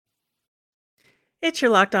It's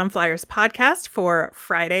your Locked On Flyers podcast for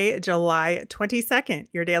Friday, July 22nd.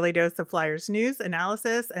 Your daily dose of Flyers news,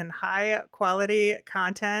 analysis, and high quality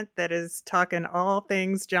content that is talking all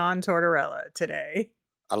things John Tortorella today.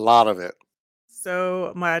 A lot of it.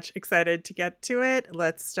 So much excited to get to it.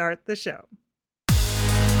 Let's start the show.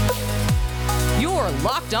 Your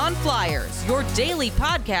Locked On Flyers, your daily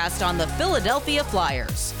podcast on the Philadelphia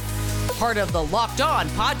Flyers. Part of the Locked On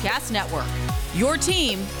Podcast Network. Your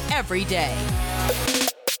team every day.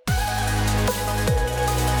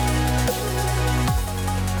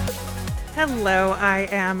 Hello, I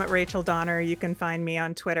am Rachel Donner. You can find me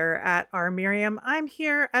on Twitter at rmiriam. I'm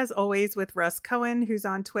here as always with Russ Cohen, who's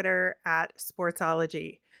on Twitter at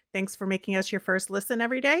Sportsology. Thanks for making us your first listen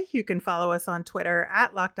every day. You can follow us on Twitter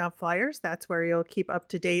at Locked On Flyers. That's where you'll keep up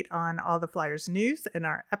to date on all the Flyers news and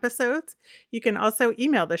our episodes. You can also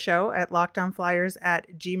email the show at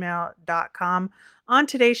lockedonflyers@gmail.com. On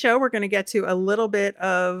today's show, we're going to get to a little bit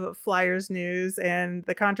of Flyers news, and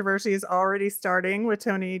the controversy is already starting with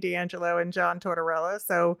Tony DeAngelo and John Tortorella.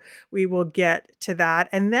 So we will get to that.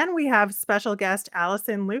 And then we have special guest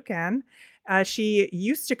Allison Lucan. She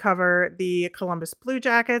used to cover the Columbus Blue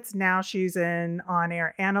Jackets. Now she's an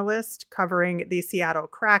on-air analyst covering the Seattle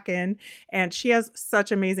Kraken. And she has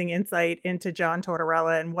such amazing insight into John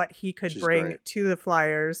Tortorella and what he could She's bring great. to the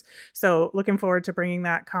Flyers. So looking forward to bringing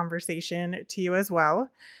that conversation to you as well.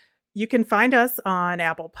 You can find us on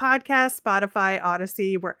Apple Podcasts, Spotify,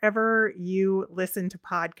 Odyssey, wherever you listen to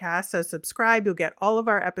podcasts. So subscribe. You'll get all of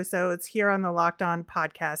our episodes here on the Locked On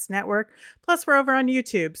Podcast Network. Plus, we're over on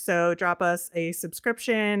YouTube. So drop us a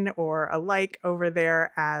subscription or a like over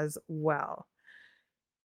there as well.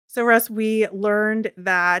 So, Russ, we learned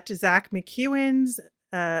that Zach McEwen's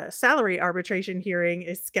salary arbitration hearing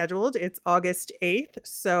is scheduled. It's August 8th.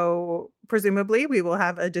 So, presumably, we will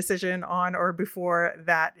have a decision on or before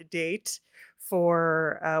that date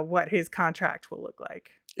for what his contract will look like.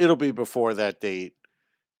 It'll be before that date.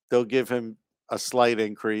 They'll give him a slight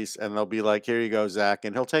increase and they'll be like, here you go, Zach,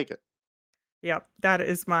 and he'll take it. Yep, that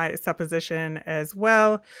is my supposition as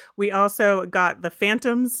well. We also got the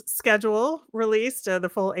Phantoms schedule released. The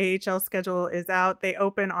full AHL schedule is out. They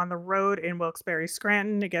open on the road in Wilkes-Barre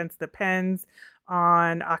Scranton against the Pens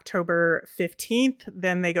on October 15th.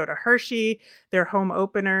 Then they go to Hershey. Their home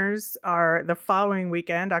openers are the following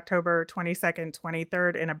weekend, October 22nd,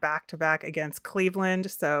 23rd, in a back-to-back against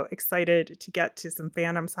Cleveland. So excited to get to some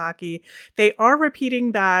Phantoms hockey. They are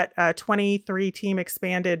repeating that 23-team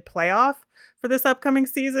expanded playoff for this upcoming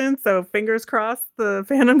season. So fingers crossed the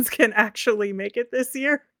Phantoms can actually make it this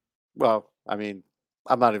year. Well, I mean,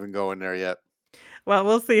 I'm not even going there yet. Well,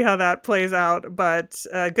 we'll see how that plays out, but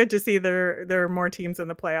good to see there are more teams in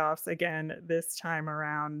the playoffs again this time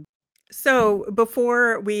around. So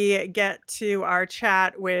before we get to our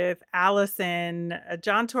chat with Allison,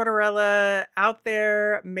 John Tortorella out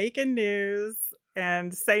there making news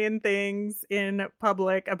and saying things in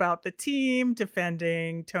public about the team,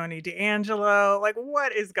 defending Tony DeAngelo. Like,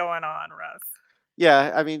 what is going on, Russ?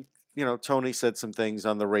 Yeah, I mean, Tony said some things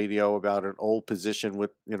on the radio about an old position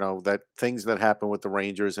with, that things that happen with the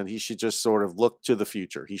Rangers, and he should just sort of look to the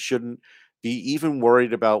future. He shouldn't be even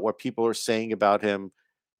worried about what people are saying about him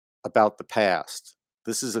about the past.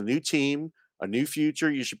 This is a new team, a new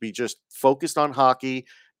future. You should be just focused on hockey,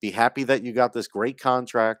 be happy that you got this great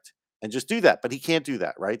contract, and just do that. But he can't do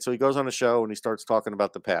that, right? So he goes on a show and he starts talking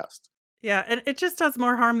about the past. Yeah, and it just does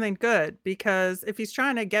more harm than good because if he's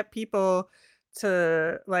trying to get people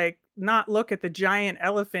to like not look at the giant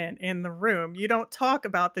elephant in the room, you don't talk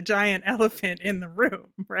about the giant elephant in the room,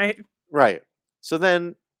 right? Right. So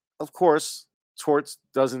then, of course, Torts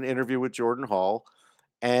does an interview with Jordan Hall,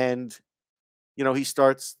 and he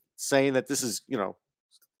starts saying that this is,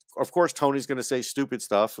 of course, Tony's going to say stupid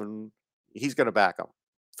stuff, and he's going to back him.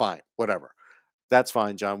 Fine, whatever. That's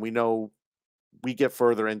fine, John. We know we get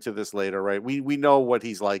further into this later, right? We know what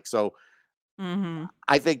he's like. So Mhm.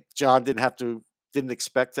 I think John didn't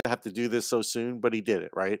expect to have to do this so soon, but he did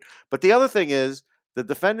it, right? But the other thing is the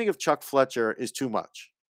defending of Chuck Fletcher is too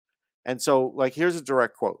much. And so, like, here's a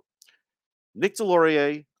direct quote. Nick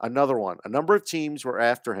Delorier, another one. A number of teams were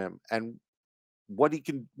after him, and what he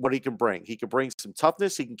can bring. He can bring some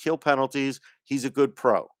toughness. He can kill penalties. He's a good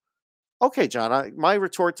pro. Okay, John. My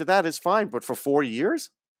retort to that is fine, but for 4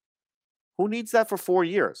 years, who needs that for 4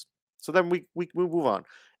 years? So then we move on.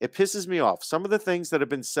 It pisses me off. Some of the things that have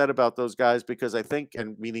been said about those guys, because I think,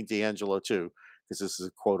 and meaning DeAngelo too, because this is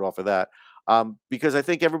a quote off of that, because I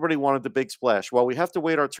think everybody wanted the big splash. Well, we have to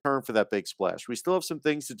wait our turn for that big splash. We still have some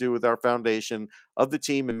things to do with our foundation of the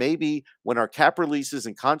team. And maybe when our cap releases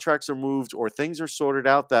and contracts are moved or things are sorted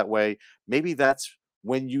out that way, maybe that's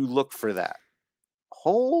when you look for that.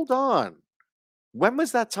 hold on. When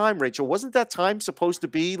was that time, Rachel? Wasn't that time supposed to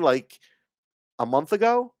be like a month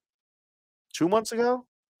ago? 2 months ago?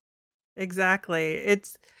 Exactly.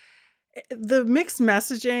 The mixed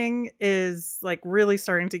messaging is, like, really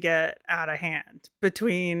starting to get out of hand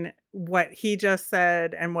between what he just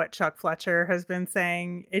said and what Chuck Fletcher has been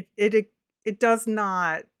saying. It does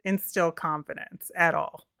not instill confidence at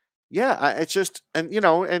all. Yeah, it's just and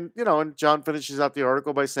John finishes out the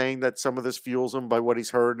article by saying that some of this fuels him by what he's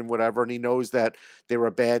heard and whatever, and he knows that they were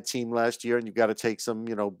a bad team last year, and you've got to take some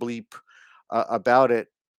bleep about it.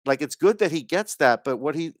 Like it's good that he gets that, but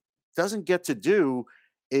what he doesn't get to do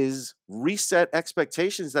is reset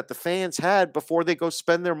expectations that the fans had before they go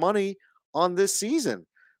spend their money on this season.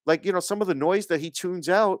 Like some of the noise that he tunes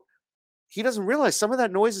out, he doesn't realize some of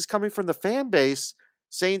that noise is coming from the fan base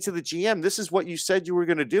saying to the GM, "This is what you said you were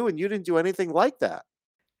gonna do, and you didn't do anything like that."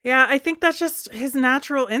 Yeah, I think that's just his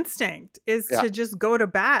natural instinct is Yeah, to just go to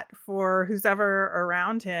bat for who's ever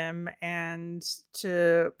around him and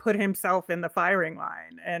to put himself in the firing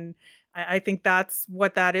line. And I think that's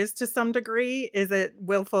what that is to some degree. Is it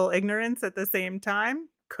willful ignorance at the same time?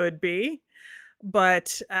 Could be.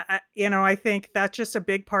 But, I think that's just a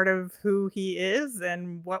big part of who he is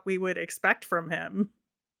and what we would expect from him.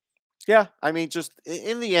 yeah, I mean, just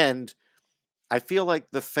in the end, I feel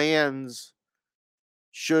like the fans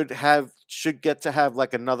should get to have,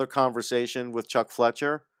 like, another conversation with Chuck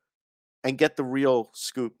Fletcher and get the real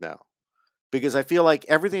scoop now, because I feel like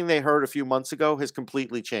everything they heard a few months ago has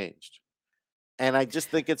completely changed, and I just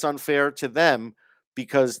think it's unfair to them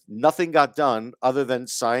because nothing got done other than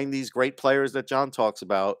sign these great players that John talks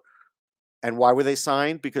about, and why were they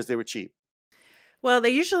signed? Because they were cheap. Well,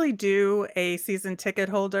 they usually do a season ticket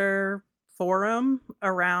holder forum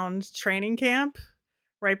around training camp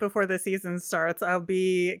right before the season starts. I'll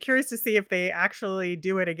be curious to see if they actually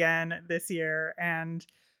do it again this year and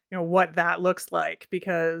what that looks like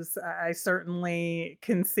because I certainly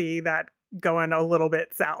can see that going a little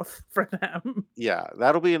bit south for them. Yeah,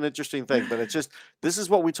 that'll be an interesting thing, but it's just this is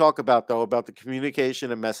what we talk about though, about the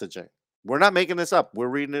communication and messaging. We're not making this up. We're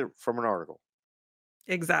reading it from an article.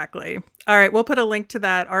 Exactly. All right, we'll put a link to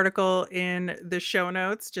that article in the show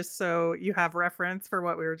notes just so you have reference for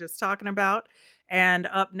what we were just talking about. And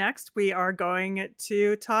up next, we are going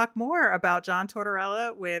to talk more about John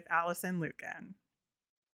Tortorella with Allison Lucan.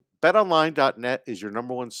 BetOnline.net is your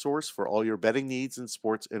number one source for all your betting needs and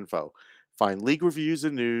sports info. Find league reviews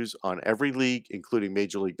and news on every league, including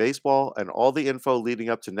Major League Baseball, and all the info leading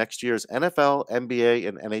up to next year's NFL, NBA,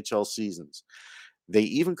 and NHL seasons. They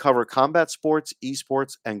even cover combat sports,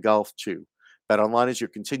 esports, and golf too. BetOnline is your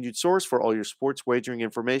continued source for all your sports wagering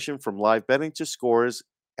information from live betting to scores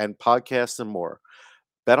and podcasts and more.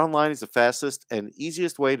 BetOnline is the fastest and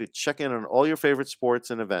easiest way to check in on all your favorite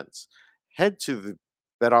sports and events. Head to the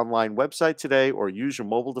BetOnline website today or use your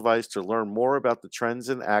mobile device to learn more about the trends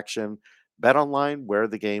in action. BetOnline, where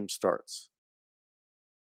the game starts.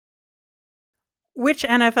 Which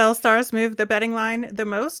NFL stars move the betting line the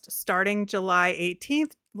most? Starting July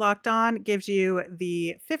 18th, Locked On gives you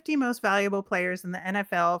the 50 most valuable players in the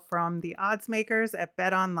NFL from the odds makers at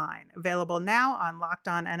BetOnline. Available now on Locked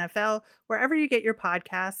On NFL, wherever you get your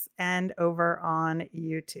podcasts and over on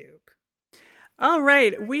YouTube. All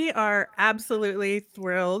right. We are absolutely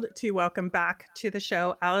thrilled to welcome back to the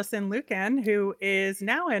show Allison Lucan, who is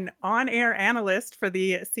now an on air analyst for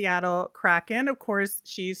the Seattle Kraken. Of course,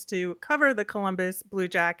 she used to cover the Columbus Blue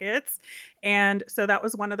Jackets. And so that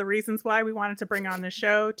was one of the reasons why we wanted to bring on the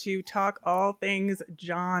show to talk all things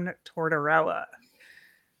John Tortorella.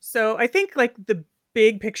 So I think like the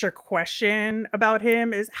big picture question about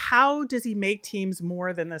him is how does he make teams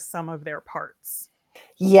more than the sum of their parts?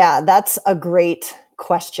 Yeah, that's a great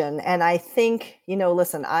question. And I think,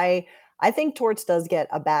 listen, I think Torts does get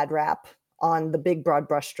a bad rap on the big broad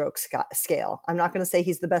brushstroke scale. I'm not going to say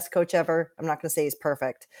he's the best coach ever. I'm not going to say he's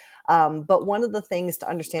perfect. But one of the things to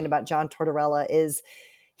understand about John Tortorella is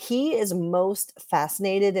he is most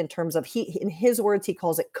fascinated in terms of in his words, he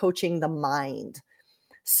calls it coaching the mind.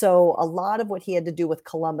 So a lot of what he had to do with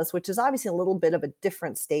Columbus, which is obviously a little bit of a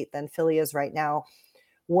different state than Philly is right now,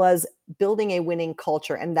 was building a winning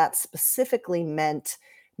culture. And that specifically meant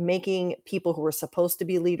making people who were supposed to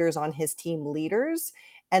be leaders on his team leaders,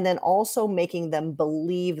 and then also making them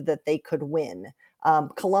believe that they could win.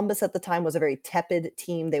 Columbus at the time was a very tepid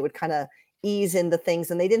team. They would kind of ease into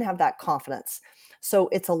things and they didn't have that confidence. So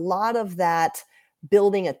it's a lot of that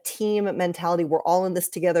building a team mentality. We're all in this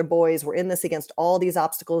together, boys. We're in this against all these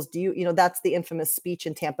obstacles. That's the infamous speech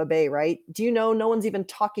in Tampa Bay, right? No one's even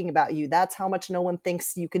talking about you. That's how much no one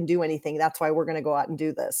thinks you can do anything. That's why we're going to go out and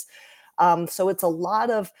do this. So it's a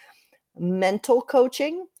lot of mental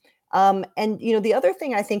coaching. And the other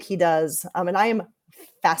thing I think he does, and I am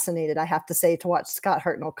fascinated, I have to say, to watch Scott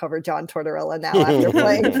Hartnell cover John Tortorella now after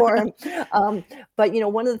playing for him. But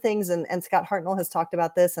one of the things, and Scott Hartnell has talked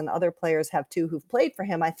about this, and other players have too who've played for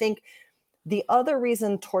him. I think the other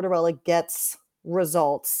reason Tortorella gets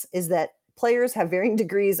results is that players have varying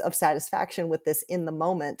degrees of satisfaction with this in the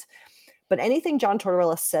moment. But anything John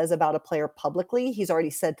Tortorella says about a player publicly, he's already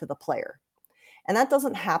said to the player. And that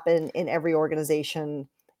doesn't happen in every organization,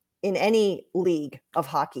 in any league of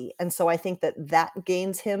hockey. And so I think that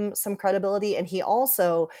gains him some credibility. And he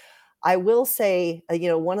also, I will say,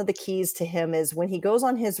 one of the keys to him is when he goes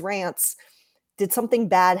on his rants, did something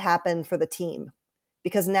bad happen for the team?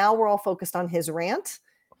 Because now we're all focused on his rant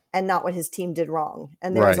and not what his team did wrong.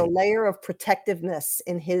 And there's a layer of protectiveness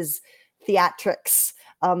in his theatrics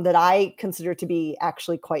that I consider to be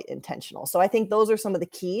actually quite intentional. So I think those are some of the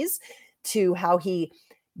keys to how he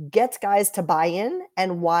gets guys to buy in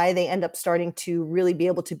and why they end up starting to really be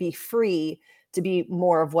able to be free to be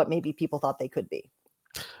more of what maybe people thought they could be.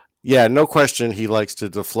 Yeah, no question he likes to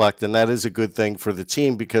deflect, and that is a good thing for the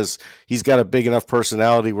team because he's got a big enough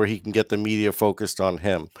personality where he can get the media focused on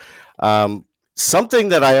him. Something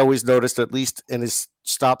that I always noticed, at least in his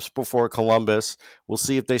stops before Columbus, we'll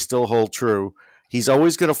see if they still hold true. He's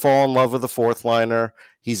always going to fall in love with a fourth liner.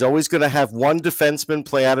 He's always going to have one defenseman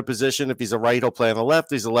play out of position. If he's a right, he'll play on the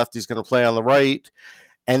left. If he's a left, he's going to play on the right.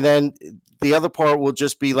 And then the other part will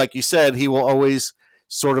just be, like you said, he will always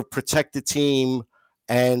sort of protect the team.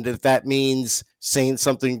 And if that means saying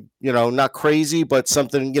something, not crazy, but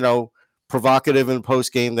something, provocative in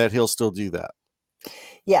post game, that he'll still do that.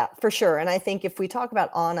 Yeah, for sure. And I think if we talk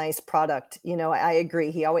about on ice product, I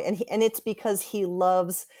agree. He always, and it's because he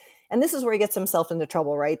loves, and this is where he gets himself into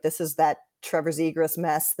trouble, right? This is that Trevor Zegras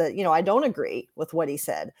mess that, I don't agree with what he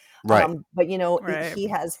said. Right. But, Right.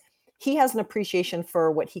 he has an appreciation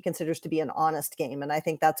for what he considers to be an honest game. And I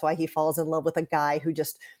think that's why he falls in love with a guy who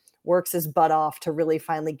just works his butt off to really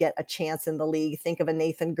finally get a chance in the league. Think of a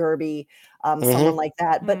Nathan Gerby, someone like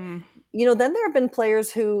that. But, then there have been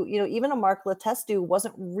players who, even a Mark Letestu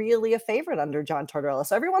wasn't really a favorite under John Tortorella.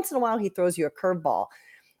 So every once in a while, he throws you a curveball.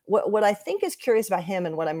 What I think is curious about him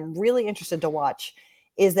and what I'm really interested to watch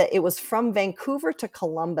is that it was from Vancouver to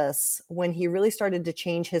Columbus when he really started to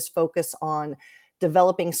change his focus on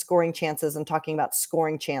developing scoring chances and talking about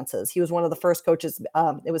scoring chances. He was one of the first coaches.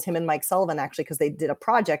 It was him and Mike Sullivan, actually, because they did a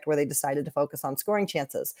project where they decided to focus on scoring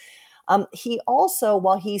chances. He also,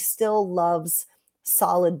 while he still loves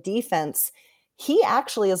solid defense, he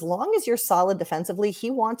actually, as long as you're solid defensively,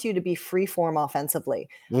 he wants you to be free form offensively.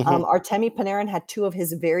 Artemi Panarin had two of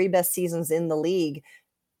his very best seasons in the league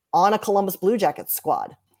on a Columbus Blue Jackets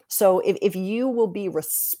squad. So if you will be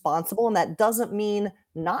responsible, and that doesn't mean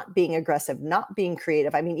not being aggressive, not being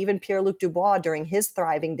creative. I mean, even Pierre-Luc Dubois during his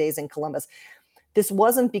thriving days in Columbus, this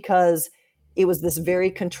wasn't because it was this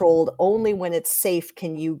very controlled, only when it's safe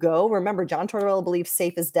can you go. Remember, John Tortorella believes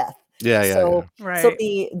safe is death. So Right.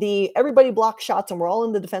 the everybody blocks shots and we're all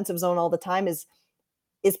in the defensive zone all the time is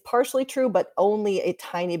partially true, but only a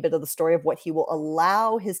tiny bit of the story of what he will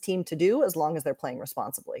allow his team to do as long as they're playing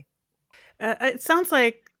responsibly. It sounds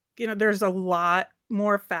like, there's a lot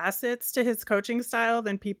more facets to his coaching style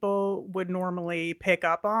than people would normally pick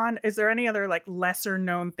up on. Is there any other lesser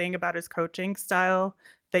known thing about his coaching style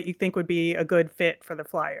that you think would be a good fit for the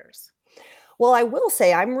Flyers? Well, I will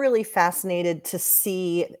say I'm really fascinated to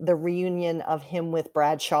see the reunion of him with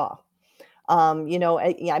Brad Shaw.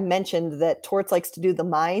 I mentioned that Torts likes to do the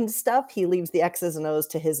mind stuff. He leaves the X's and O's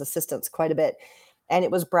to his assistants quite a bit. And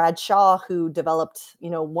it was Brad Shaw who developed,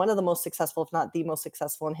 one of the most successful, if not the most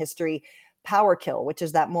successful in history, power kill, which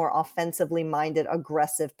is that more offensively minded,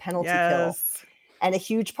 aggressive penalty kill. And a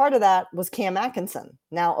huge part of that was Cam Atkinson.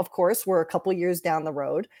 Now, of course, we're a couple years down the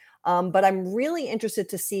road, but I'm really interested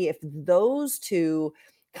to see if those two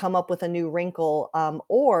come up with a new wrinkle,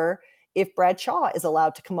 or if Brad Shaw is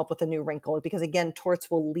allowed to come up with a new wrinkle, because again, Torts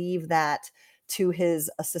will leave that to his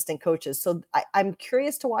assistant coaches. So I'm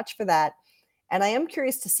curious to watch for that. And I am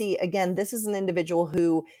curious to see, again, this is an individual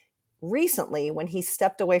who recently, when he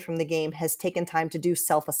stepped away from the game, has taken time to do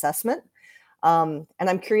self-assessment. And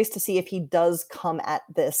I'm curious to see if he does come at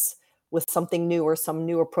this with something new or some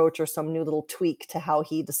new approach or some new little tweak to how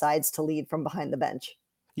he decides to lead from behind the bench.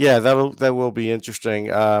 Yeah, that will be interesting.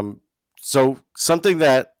 So something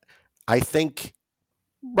that I think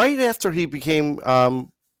right after he became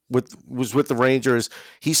was with the Rangers,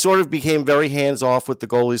 he sort of became very hands off with the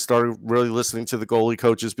goalies, started really listening to the goalie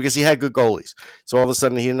coaches because he had good goalies. So all of a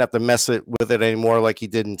sudden he didn't have to mess with it anymore like he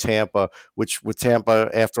did in Tampa, which with Tampa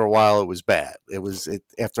after a while it was bad.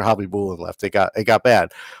 After Hobby Bullen left, it got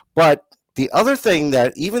bad. But the other thing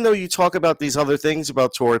that, even though you talk about these other things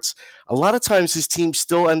about Torts, a lot of times his teams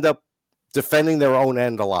still end up defending their own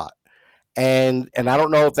end a lot. And I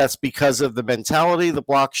don't know if that's because of the mentality, the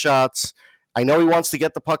block shots. I know he wants to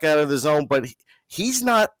get the puck out of the zone, but he's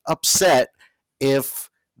not upset if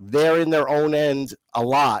they're in their own end a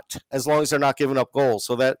lot, as long as they're not giving up goals.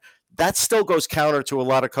 So that still goes counter to a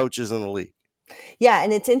lot of coaches in the league. Yeah,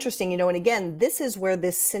 and it's interesting, and again, this is where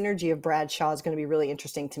this synergy of Bradshaw is going to be really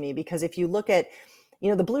interesting to me, because if you look at,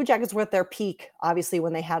 the Blue Jackets were at their peak, obviously,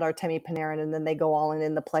 when they had Artemi Panarin, and then they go all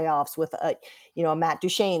in the playoffs with, a Matt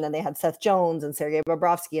Duchene, and they had Seth Jones and Sergei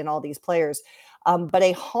Bobrovsky and all these players. But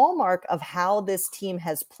a hallmark of how this team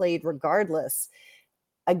has played regardless,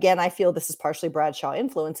 again, I feel this is partially Bradshaw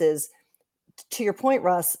influences. To your point,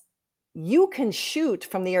 Russ, you can shoot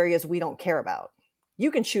from the areas we don't care about. You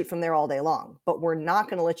can shoot from there all day long, but we're not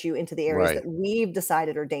going to let you into the areas that we've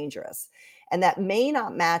decided are dangerous. And that may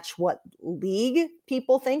not match what league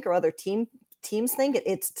people think or other teams think.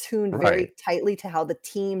 It's tuned very tightly to how the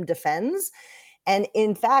team defends. And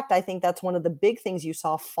in fact, I think that's one of the big things you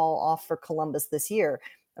saw fall off for Columbus this year.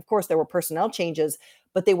 Of course, there were personnel changes,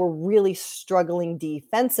 but they were really struggling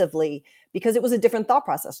defensively because it was a different thought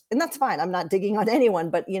process. And that's fine. I'm not digging on anyone,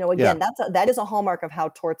 but again, that is a hallmark of how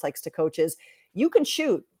Torts likes to coach is you can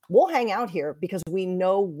shoot. We'll hang out here because we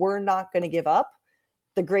know we're not going to give up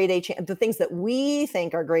the grade A, the things that we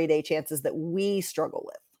think are grade A chances that we struggle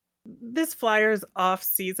with. This Flyers off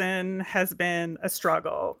season has been a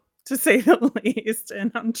struggle, to say the least. And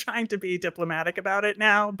I'm trying to be diplomatic about it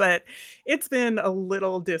now, but it's been a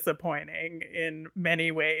little disappointing in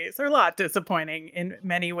many ways, or a lot disappointing in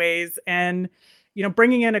many ways. And,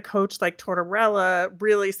 bringing in a coach like Tortorella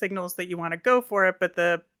really signals that you want to go for it, but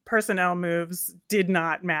the personnel moves did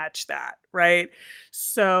not match that, right?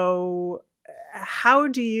 So how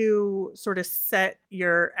do you sort of set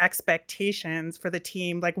your expectations for the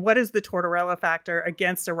team? Like, what is the Tortorella factor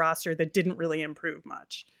against a roster that didn't really improve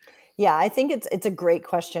much? Yeah, I think it's a great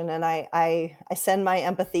question, and I send my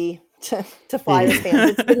empathy to Flyers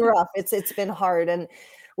fans. It's been rough. It's been hard, and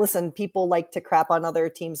listen, people like to crap on other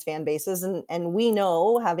teams' fan bases, and we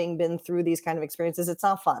know, having been through these kind of experiences, it's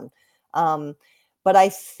not fun. But I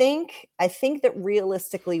think that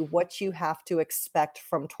realistically, what you have to expect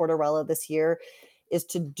from Tortorella this year is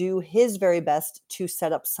to do his very best to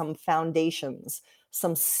set up some foundations,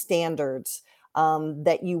 some standards,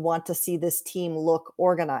 that you want to see this team look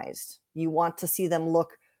organized. You want to see them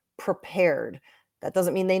look prepared. That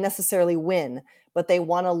doesn't mean they necessarily win, but they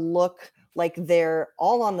want to look like they're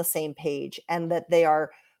all on the same page and that they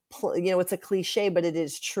are, it's a cliche, but it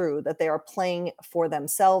is true, that they are playing for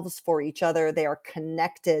themselves, for each other. They are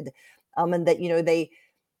connected. And that,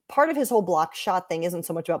 part of his whole block shot thing isn't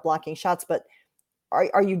so much about blocking shots, but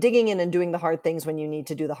are you digging in and doing the hard things when you need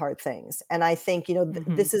to do the hard things? And I think,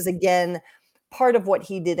 this is, again, part of what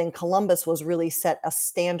he did in Columbus was really set a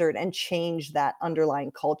standard and change that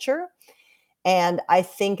underlying culture. And I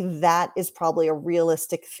think that is probably a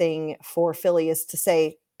realistic thing for Philly, is to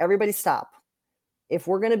say, everybody stop. If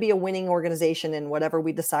we're going to be a winning organization in whatever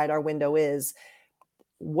we decide our window is,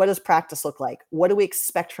 what does practice look like? What do we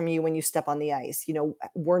expect from you when you step on the ice?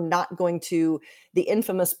 We're not going to, the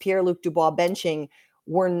infamous Pierre-Luc Dubois benching,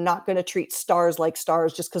 we're not going to treat stars like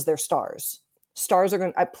stars just because they're stars. Players are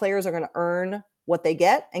going to earn what they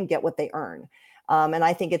get and get what they earn. And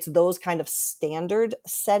I think it's those kind of standard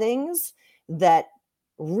settings that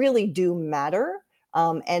really do matter,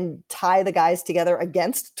 and tie the guys together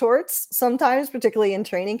against Torts sometimes, particularly in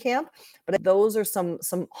training camp. But those are some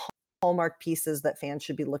hallmark pieces that fans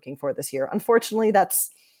should be looking for this year. Unfortunately, that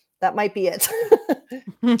might be it.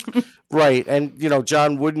 Right. And,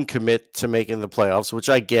 John wouldn't commit to making the playoffs, which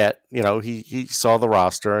I get. He saw the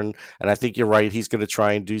roster, and I think you're right. He's going to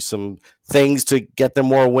try and do some things to get them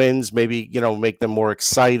more wins, maybe, make them more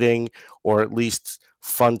exciting, or at least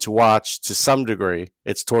fun to watch to some degree.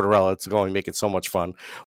 It's Tortorella. It's going to make it so much fun.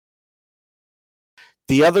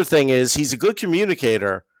 The other thing is he's a good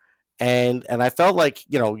communicator. And I felt like,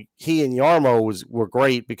 he and Jarmo were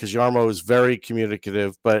great, because Jarmo is very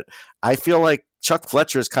communicative, but I feel like Chuck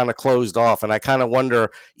Fletcher is kind of closed off. And I kind of wonder,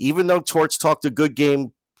 even though Torts talked a good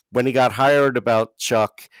game when he got hired about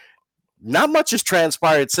Chuck, not much has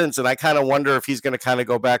transpired since. And I kind of wonder if he's going to kind of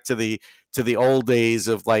go back to the old days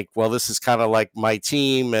of like, well, this is kind of like my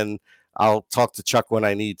team, and I'll talk to Chuck when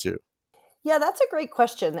I need to. Yeah, that's a great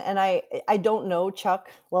question, and I don't know Chuck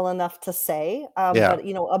well enough to say, Yeah. but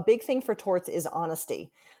a big thing for Torts is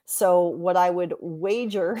honesty. So what I would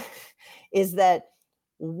wager is that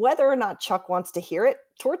whether or not Chuck wants to hear it,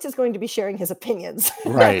 Torts is going to be sharing his opinions.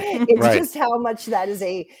 Right. It's Right. just how much that is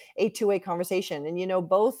a two-way conversation, and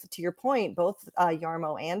both to your point, both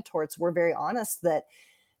Yarmo and Torts were very honest that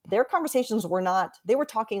their conversations were not, they were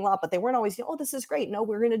talking a lot, but they weren't always, oh, this is great. No,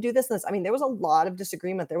 we're going to do this and this. I mean, there was a lot of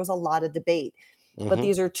disagreement. There was a lot of debate, but Hmm.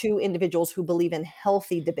 these are two individuals who believe in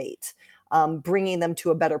healthy debate, bringing them to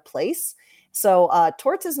a better place. So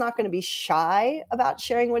Torts is not going to be shy about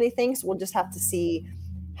sharing what he thinks. We'll just have to see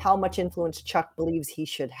how much influence Chuck believes he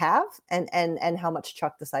should have, and how much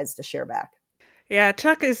Chuck decides to share back. Yeah,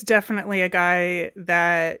 Chuck is definitely a guy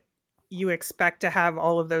that you expect to have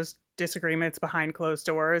all of those disagreements behind closed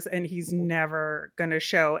doors, and he's never going to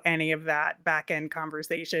show any of that back end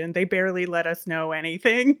conversation. They barely let us know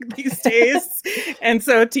anything these days. And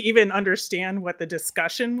so to even understand what the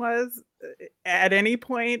discussion was at any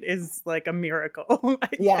point is like a miracle, I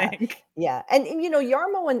Yeah, think. yeah, and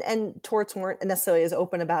Yarmo and Torts weren't necessarily as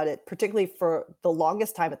open about it, particularly for the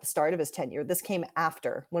longest time at the start of his tenure. This came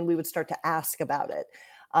after when we would start to ask about it,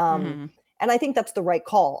 um, Mhm. and I think that's the right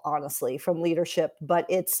call, honestly, from leadership. But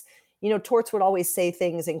Torts would always say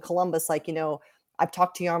things in Columbus like, I've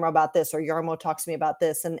talked to Yarmo about this, or Yarmo talks to me about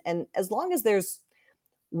this, and as long as there's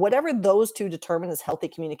whatever those two determine is healthy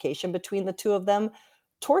communication between the two of them,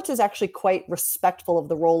 Torts is actually quite respectful of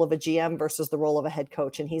the role of a GM versus the role of a head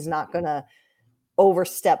coach, and he's not going to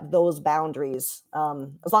overstep those boundaries,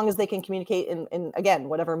 as long as they can communicate in again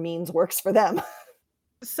whatever means works for them.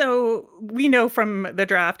 So we know from the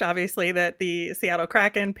draft, obviously, that the Seattle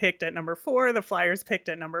Kraken picked at number 4, the Flyers picked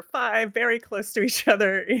at number 5, very close to each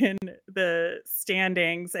other in the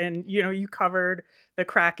standings. And you covered the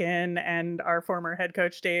Kraken and our former head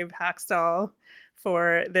coach Dave Haxtell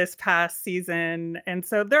for this past season, and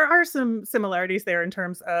so there are some similarities there in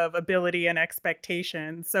terms of ability and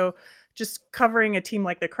expectation. So just covering a team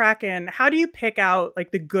like the Kraken, how do you pick out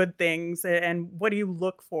like the good things and what do you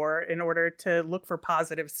look for in order to look for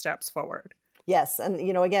positive steps forward? Yes, and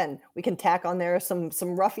again, we can tack on there some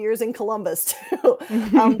rough years in Columbus too.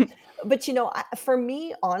 um, but for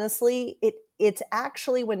me, honestly, it's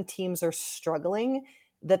actually when teams are struggling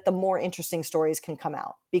that the more interesting stories can come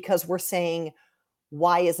out, because we're saying,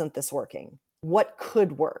 why isn't this working? What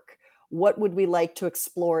could work? What would we like to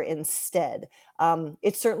explore instead?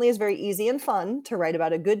 It certainly is very easy and fun to write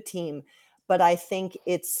about a good team, but I think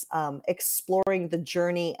it's exploring the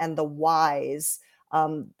journey and the whys.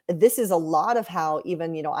 This is a lot of how,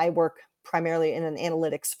 even, I work primarily in an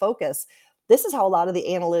analytics focus. This is how a lot of the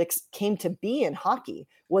analytics came to be in hockey.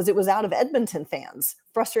 It was out of Edmonton fans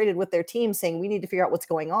frustrated with their team saying, we need to figure out what's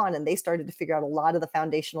going on. And they started to figure out a lot of the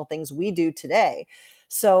foundational things we do today.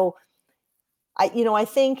 So I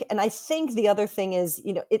think, and I think the other thing is,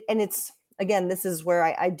 it's, again, this is where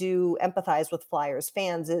I do empathize with Flyers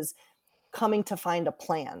fans, is coming to find a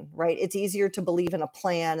plan, right? It's easier to believe in a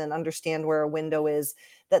plan and understand where a window is.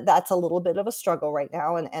 That's a little bit of a struggle right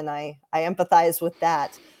now. And I empathize with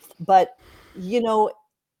that. But, you know,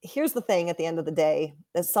 here's the thing, at the end of the day,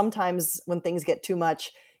 that sometimes when things get too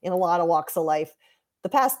much in a lot of walks of life, the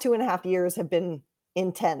past 2.5 years have been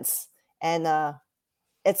intense. And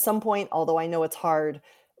at some point, although I know it's hard,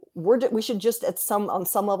 we should just on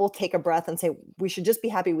some level take a breath and say we should just be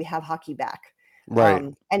happy we have hockey back. Right.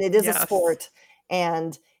 And it is a Yes. sport,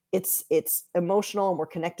 and it's emotional, and we're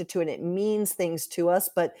connected to it. And it means things to us,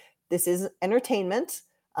 but this is entertainment.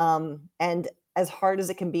 And as hard as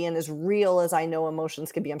it can be, and as real as I know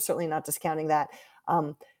emotions can be, I'm certainly not discounting that.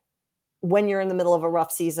 Um, when you're in the middle of a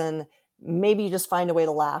rough season, maybe you just find a way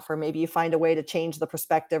to laugh, or maybe you find a way to change the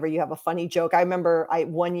perspective, or you have a funny joke. I remember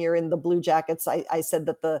one year in the Blue Jackets, I said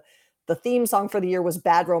that the theme song for the year was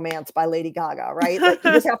Bad Romance by Lady Gaga, right? Like,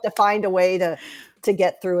 you just have to find a way to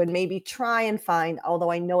get through, and maybe try and find,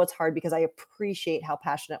 although I know it's hard because I appreciate how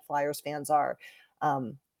passionate Flyers fans are,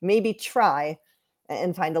 maybe try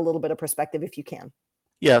and find a little bit of perspective if you can.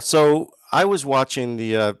 Yeah. So I was watching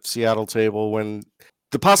the Seattle table when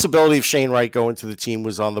the possibility of Shane Wright going to the team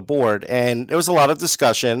was on the board, and there was a lot of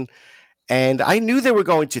discussion. And I knew they were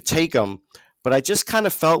going to take him, but I just kind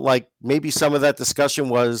of felt like maybe some of that discussion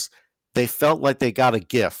was they felt like they got a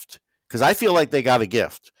gift, because I feel like they got a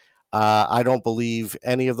gift. I don't believe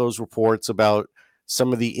any of those reports about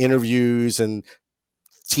some of the interviews and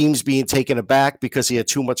teams being taken aback because he had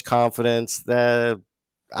too much confidence. That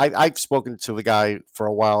I've spoken to the guy for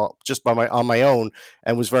a while just on my own,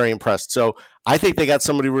 and was very impressed. So I think they got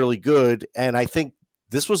somebody really good, and I think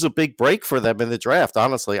this was a big break for them in the draft.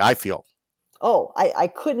 Honestly, I feel. Oh, I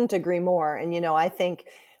couldn't agree more. And, I think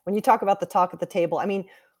when you talk about the talk at the table, I mean,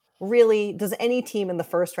 really, does any team in the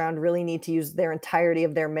first round really need to use their entirety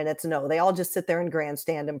of their minutes? No, they all just sit there and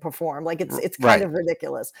grandstand and perform. Like it's kind Right. of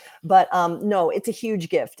ridiculous. But no, it's a huge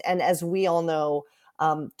gift. And as we all know,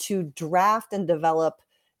 to draft and develop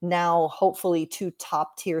now hopefully two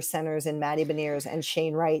top tier centers in Matty Beniers and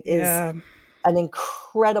Shane Wright is Yeah. an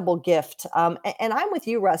incredible gift. And I'm with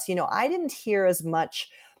you, Russ. I didn't hear as much.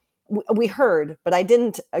 We heard, but I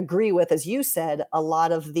didn't agree with, as you said, a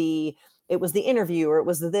lot of it was the interview or it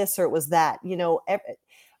was this or it was that.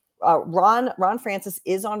 Ron Francis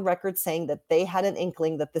is on record saying that they had an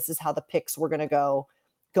inkling that this is how the picks were going to go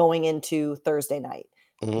going into Thursday night.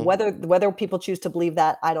 Mhm. Whether people choose to believe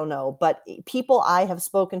that, I don't know. But people I have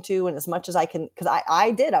spoken to, and as much as I can, because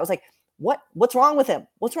I was like, what's wrong with him?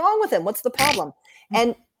 What's wrong with him? What's the problem?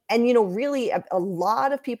 And really a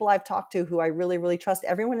lot of people I've talked to who I really, really trust,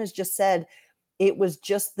 everyone has just said it was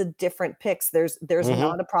just the different picks. There's Mhm.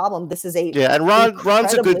 not a problem. This is a Yeah, and Ron's a good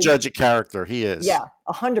incredibly- judge of character. He is. Yeah,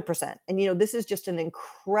 100%. And this is just an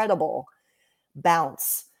incredible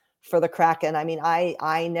bounce for the Kraken. I mean,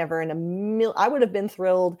 I never I would have been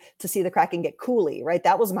thrilled to see the Kraken get Cooley, right?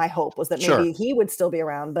 That was my hope, was that maybe Sure. he would still be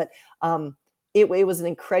around. But it was an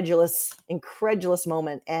incredulous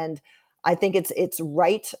moment. And I think it's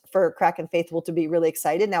right for Kraken faithful to be really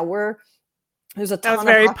excited. Now there's a ton That was of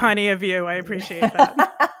very hockey. punny of you. I appreciate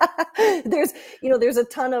that. there's a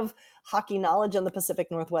ton of hockey knowledge in the Pacific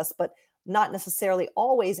Northwest, but not necessarily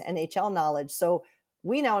always NHL knowledge. So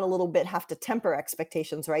we now in a little bit have to temper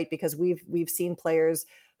expectations, right? Because we've seen players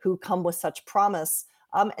who come with such promise.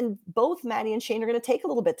 And both Matty and Shane are going to take a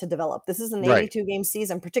little bit to develop. This is an Right. 82 game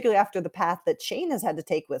season, particularly after the path that Shane has had to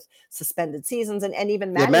take with suspended seasons and even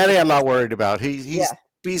Yeah, Matty. Matty, I'm not worried about. He's Yeah.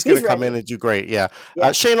 going to come ready. in and do great. Yeah.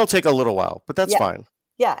 Yeah. Shane will take a little while, but that's Yeah. fine.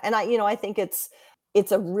 Yeah, and I think it's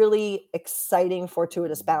a really exciting,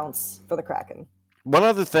 fortuitous bounce for the Kraken. One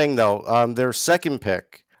other thing, though, their second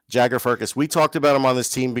pick, Jagger Firkus. We talked about him on this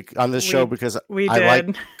team on this show because We I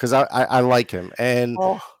did. like him, and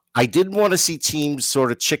I didn't want to see teams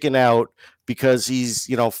sort of chicken out because he's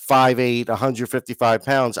 5'8", 155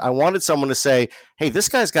 pounds. I wanted someone to say, "Hey, this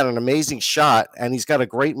guy's got an amazing shot, and he's got a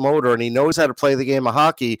great motor, and he knows how to play the game of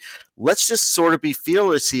hockey. Let's just sort of be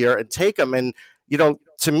fearless here and take him." And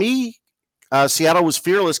to me, Seattle was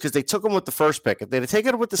fearless because they took him with the first pick. If they'd have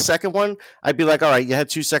taken it with the second one, I'd be like, all right, you had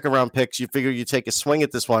 2 second-round picks. You figure you take a swing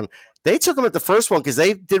at this one. They took him at the first one because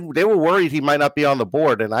they were worried he might not be on the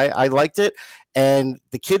board, and I liked it. And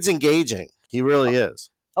the kid's engaging. He really is.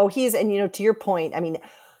 Oh, and to your point, I mean,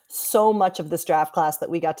 so much of this draft class that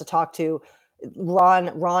we got to talk to,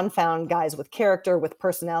 Ron found guys with character, with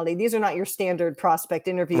personality. These are not your standard prospect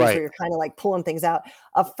interviews Right. where you're kind of like pulling things out.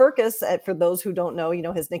 Firkus, for those who don't know,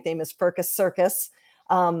 his nickname is Firkus Circus.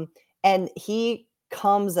 And he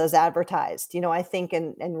comes as advertised. I think,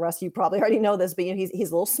 and Russ, you probably already know this, but he's a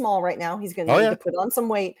little small right now. He's going to need to put on some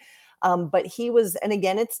weight. But he was, and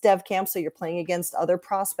again, it's dev camp, so you're playing against other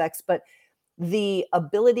prospects, but the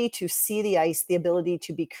ability to see the ice, the ability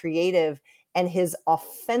to be creative, and his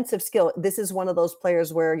offensive skill. This is one of those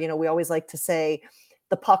players where, we always like to say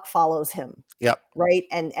the puck follows him. Yep. Right.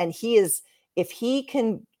 And he is, if he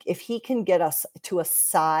can get us to a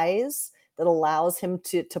size that allows him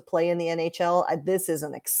to play in the NHL, this is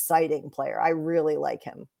an exciting player. I really like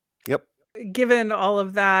him. Yep. Given all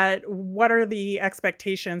of that, what are the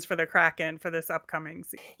expectations for the Kraken for this upcoming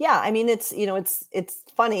season? Yeah, I mean, it's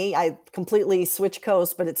funny. I completely switch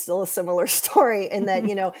coasts, but it's still a similar story in that,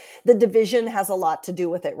 the division has a lot to do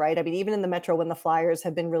with it, right? I mean, even in the Metro, when the Flyers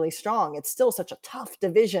have been really strong, it's still such a tough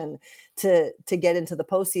division to get into the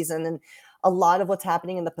postseason. And a lot of what's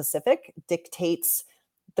happening in the Pacific dictates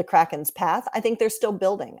the Kraken's path. I think they're still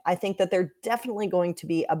building. I think that they're definitely going to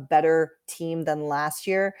be a better team than last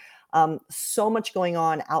year. So much going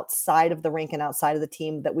on outside of the rink and outside of the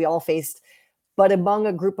team that we all faced, but among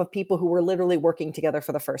a group of people who were literally working together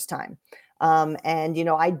for the first time. And,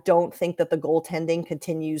 I don't think that the goaltending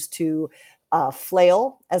continues to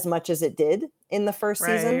flail as much as it did in the first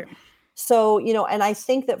season. So, and I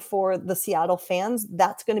think that for the Seattle fans,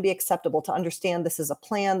 that's going to be acceptable to understand this is a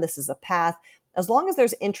plan, this is a path. As long as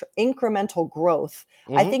there's incremental growth,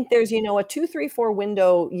 I think there's, a 2, 3,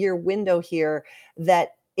 4 year window here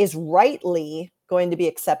that is rightly going to be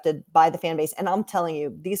accepted by the fan base. And I'm telling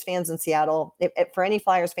you, these fans in Seattle, if for any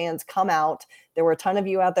Flyers fans, come out. There were a ton of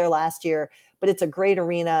you out there last year, but it's a great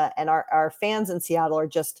arena. And our fans in Seattle are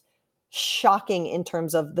just shocking in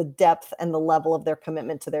terms of the depth and the level of their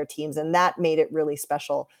commitment to their teams. And that made it really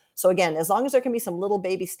special. So again, as long as there can be some little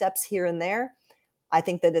baby steps here and there, I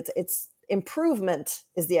think that improvement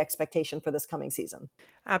is the expectation for this coming season.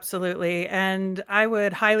 Absolutely. And I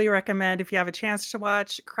would highly recommend, if you have a chance to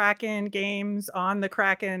watch Kraken games on the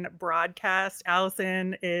Kraken broadcast.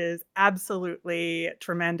 Allison is absolutely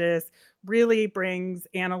tremendous, really brings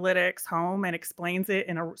analytics home and explains it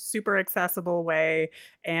in a super accessible way.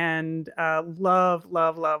 And love,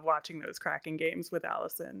 love, love watching those Kraken games with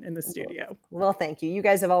Allison in the studio. Well, thank you. You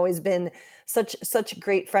guys have always been such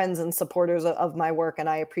great friends and supporters of my work, and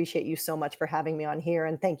I appreciate you so much for having me on here.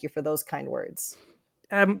 And thank you for those kind words.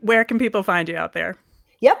 Where can people find you out there?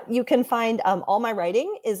 Yep, you can find all my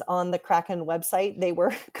writing is on the Kraken website. They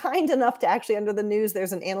were kind enough to actually, under the news,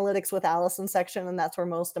 there's an analytics with Allison section, and that's where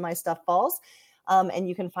most of my stuff falls. And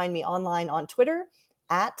you can find me online on Twitter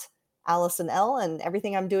at Allison L. And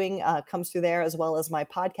everything I'm doing comes through there, as well as my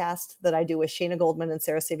podcast that I do with Shayna Goldman and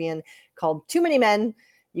Sarah Sivian called Too Many Men.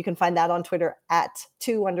 You can find that on Twitter at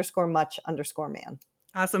 2_much_man.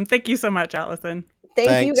 Awesome. Thank you so much, Allison.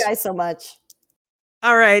 Thank you guys so much.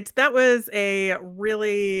 All right. That was a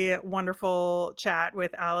really wonderful chat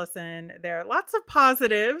with Allison. There are lots of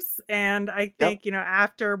positives. And I think,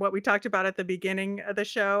 after what we talked about at the beginning of the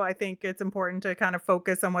show, I think it's important to kind of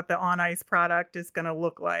focus on what the on ice product is going to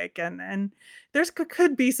look like. And there's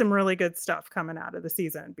could be some really good stuff coming out of the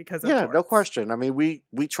season because of no question. I mean, we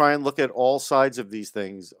try and look at all sides of these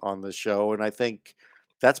things on the show. And I think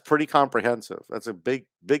that's pretty comprehensive. That's a big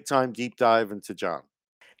time deep dive into John.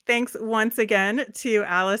 Thanks once again to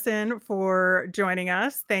Allison for joining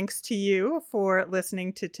us. Thanks to you for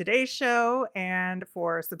listening to today's show and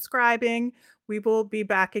for subscribing. We will be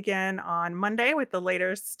back again on Monday with the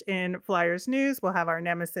latest in Flyers news. We'll have our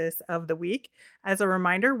nemesis of the week. As a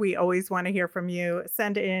reminder, we always want to hear from you.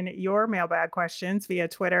 Send in your mailbag questions via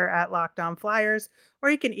Twitter at LockedOnFlyers, or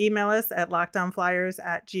you can email us at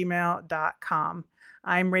lockedonflyers@gmail.com.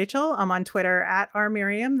 I'm Rachel. I'm on Twitter at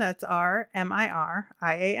rmiriam. That's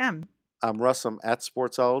RMIRIAM. I'm Russ. I'm at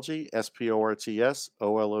Sportsology,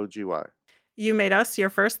 SPORTSOLOGY. You made us your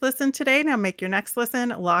first listen today. Now make your next listen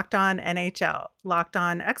Locked On NHL. Locked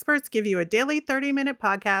On experts give you a daily 30-minute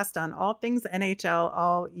podcast on all things NHL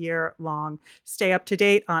all year long. Stay up to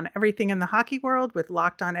date on everything in the hockey world with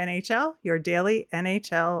Locked On NHL, your daily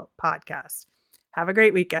NHL podcast. Have a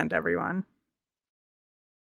great weekend, everyone.